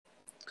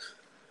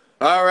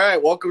All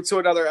right, welcome to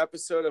another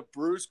episode of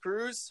Brews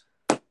Cruise.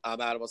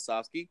 I'm Adam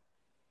Osofsky.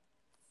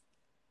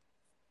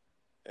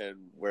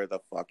 And where the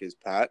fuck is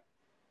Pat?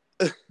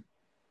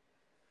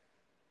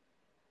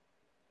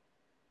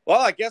 Well,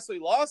 I guess we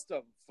lost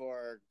him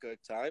for a good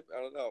time.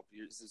 I don't know.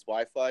 Is his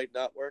Wi-Fi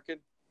not working?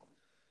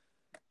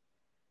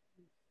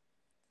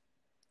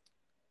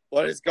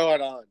 What is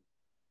going on?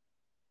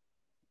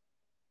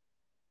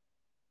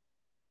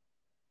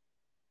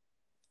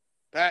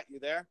 Pat,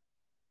 you there?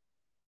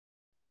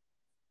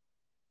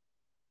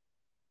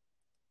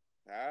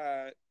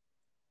 Pat.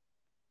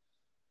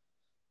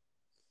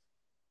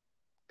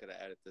 Gonna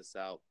edit this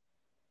out.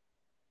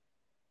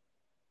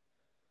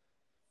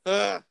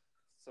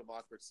 Some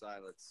awkward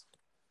silence.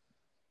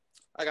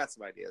 I got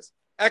some ideas.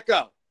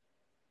 Echo.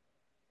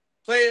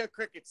 Play a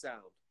cricket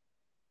sound.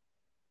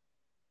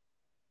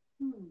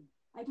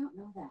 I don't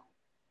know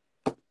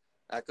that.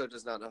 Echo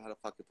does not know how to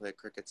fucking play a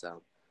cricket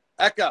sound.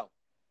 Echo.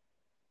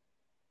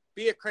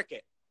 Be a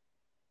cricket.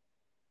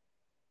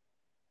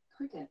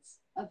 Crickets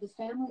of the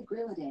family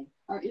Grillidae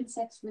are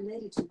insects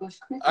related to bush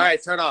crickets. All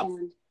right, turn off.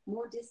 And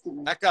more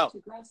distantly Echo. to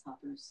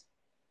grasshoppers.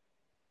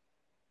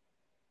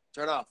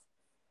 Turn off.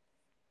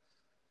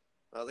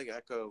 I think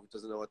Echo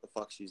doesn't know what the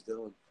fuck she's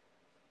doing.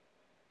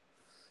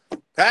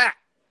 Pat!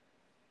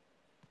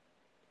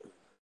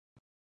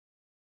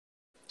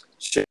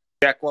 Check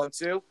 1,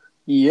 2.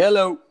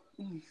 Yellow.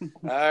 All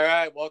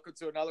right, welcome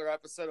to another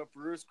episode of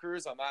Brews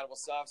Cruise. I'm Adam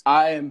Wasowski.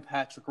 I am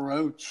Patrick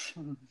Roach.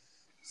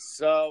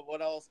 So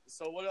what else?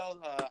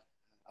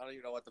 I don't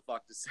even know what the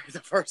fuck to say. The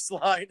first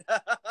line.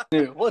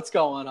 Dude, what's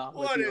going on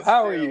with What you? is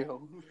How are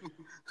new?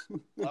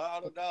 you? I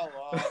don't know.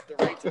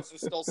 The Rangers are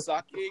still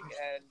sucking,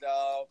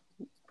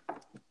 and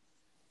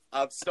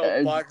I'm still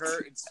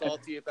butthurt and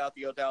salty about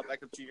the Odell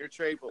Beckham Jr.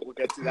 trade, but we'll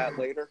get to that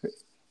later.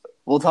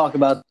 We'll talk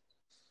about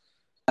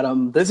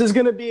Adam. This is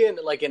going to be an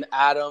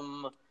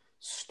Adam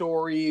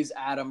stories,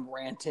 Adam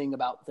ranting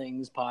about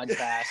things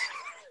podcast.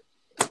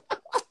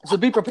 So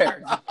be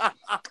prepared.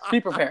 Be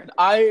prepared.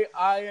 I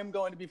am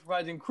going to be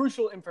providing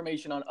crucial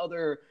information on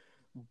other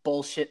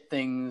bullshit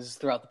things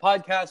throughout the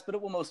podcast, but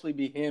it will mostly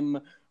be him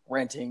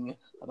ranting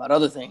about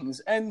other things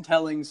and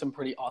telling some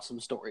pretty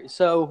awesome stories.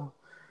 So,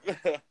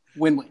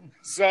 win-win.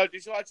 So,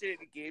 did you watch any of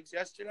the games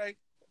yesterday?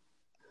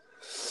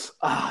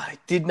 I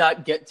did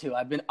not get to.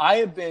 I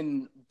have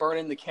been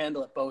burning the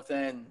candle at both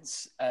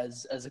ends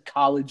as a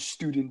college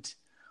student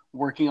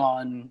working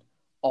on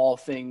all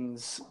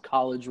things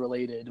college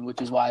related,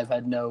 which is why I've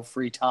had no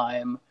free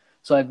time.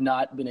 So I've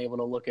not been able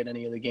to look at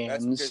any of the games.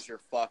 That's because you're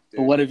fucked, dude.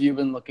 But what have you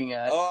been looking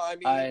at? Oh,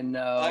 I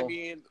know. I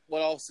mean,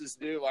 what else is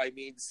new? I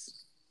mean,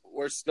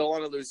 we're still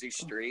on a losing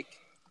streak.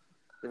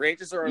 The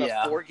Rangers are on a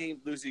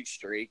 4-game losing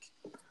streak.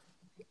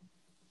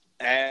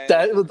 And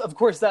that, of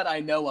course, that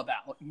I know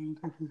about.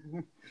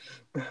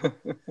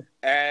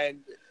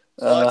 And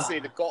let's see,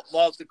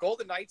 the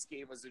Golden Knights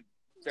game was a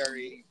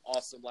very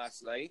awesome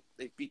last night.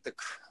 They beat the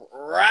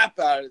crap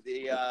out of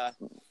the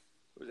who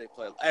did they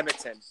play?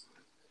 Edmonton.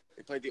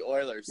 They played the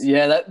Oilers.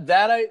 Yeah,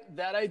 that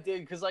I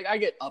did because I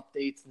get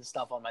updates and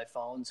stuff on my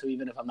phone. So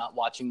even if I'm not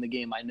watching the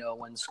game, I know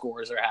when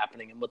scores are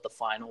happening and what the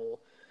final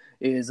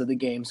is of the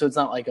game. So it's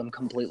not like I'm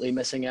completely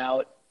missing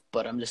out,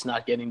 but I'm just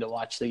not getting to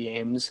watch the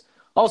games.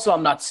 Also,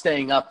 I'm not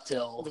staying up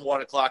till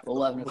 1 o'clock,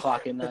 11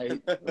 o'clock at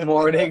night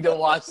morning to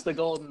watch the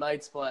Golden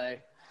Knights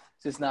play.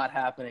 It's just not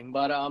happening.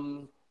 But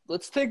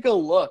let's take a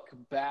look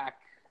back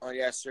on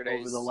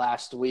yesterday's over the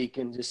last week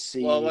and just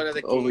see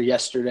over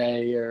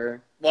yesterday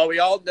or. Well, we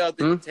all know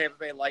the Tampa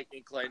Bay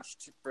Lightning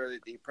clinched for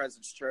the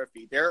President's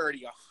Trophy. They're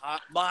already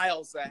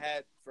miles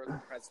ahead for the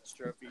President's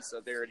Trophy, so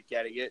they're already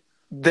getting it.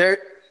 They're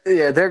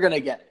gonna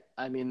get it.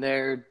 I mean,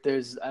 I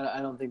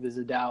don't think there's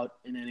a doubt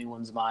in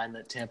anyone's mind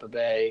that Tampa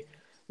Bay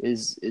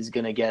is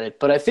gonna get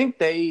it. But I think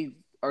they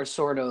are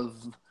sort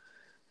of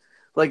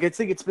I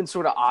think it's been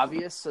sort of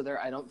obvious. So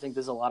I don't think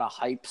there's a lot of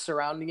hype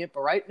surrounding it.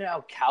 But right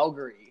now,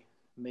 Calgary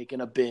making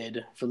a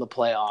bid for the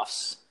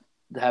playoffs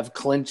have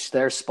clinched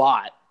their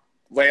spot.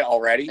 Wait,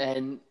 already?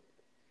 And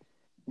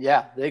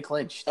yeah, they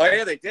clinched. Oh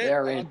yeah, they did.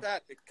 They're How in. about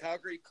that? The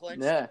Calgary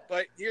clinched. Yeah.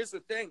 But here's the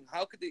thing: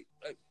 how could they?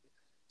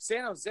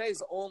 San Jose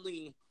is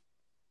only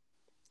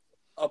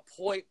a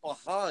point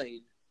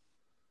behind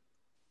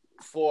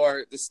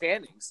for the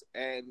standings,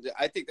 and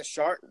I think the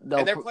Sharks.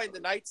 And they're playing the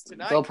Knights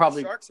tonight.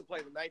 The Sharks are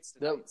playing the Knights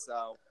tonight.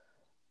 So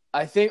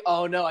I think.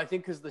 Oh no, I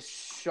think because the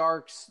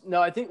Sharks. No,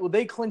 I think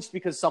they clinched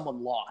because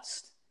someone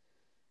lost.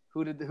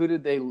 Who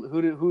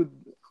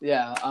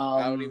Yeah,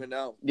 I don't even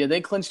know. Yeah,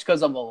 they clinched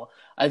because of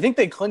I think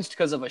they clinched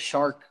because of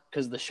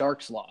because the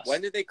Sharks lost.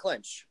 When did they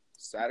clinch?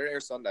 Saturday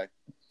or Sunday?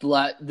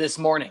 This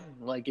morning,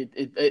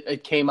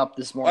 it came up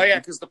this morning. Oh yeah,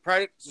 because the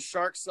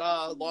Sharks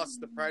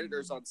lost the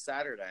Predators on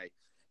Saturday,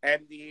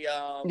 and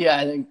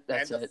I think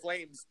that's and the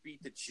Flames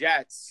beat the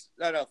Jets.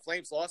 No,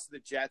 Flames lost to the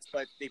Jets,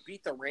 but they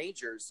beat the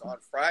Rangers on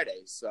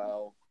Friday.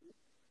 So,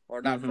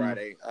 or not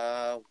Friday.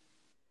 Was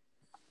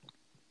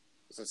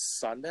it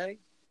Sunday?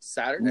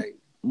 Saturday?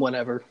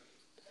 Whenever.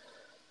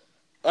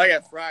 Oh, yeah,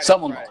 Friday.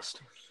 Someone Friday. lost.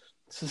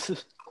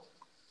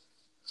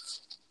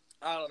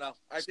 I don't know.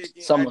 I think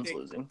Someone's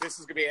losing. this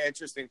is gonna be an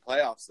interesting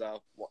playoffs,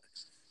 though.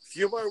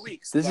 Few more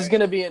weeks. This is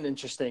going to be an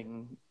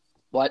interesting.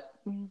 What?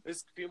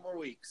 There's a few more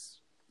weeks.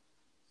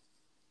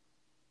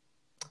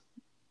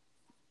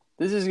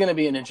 This is going to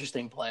be an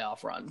interesting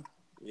playoff run.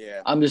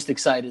 Yeah. I'm just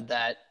excited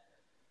that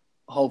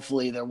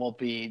hopefully there won't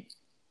be,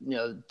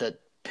 that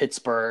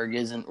Pittsburgh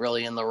isn't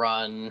really in the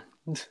run.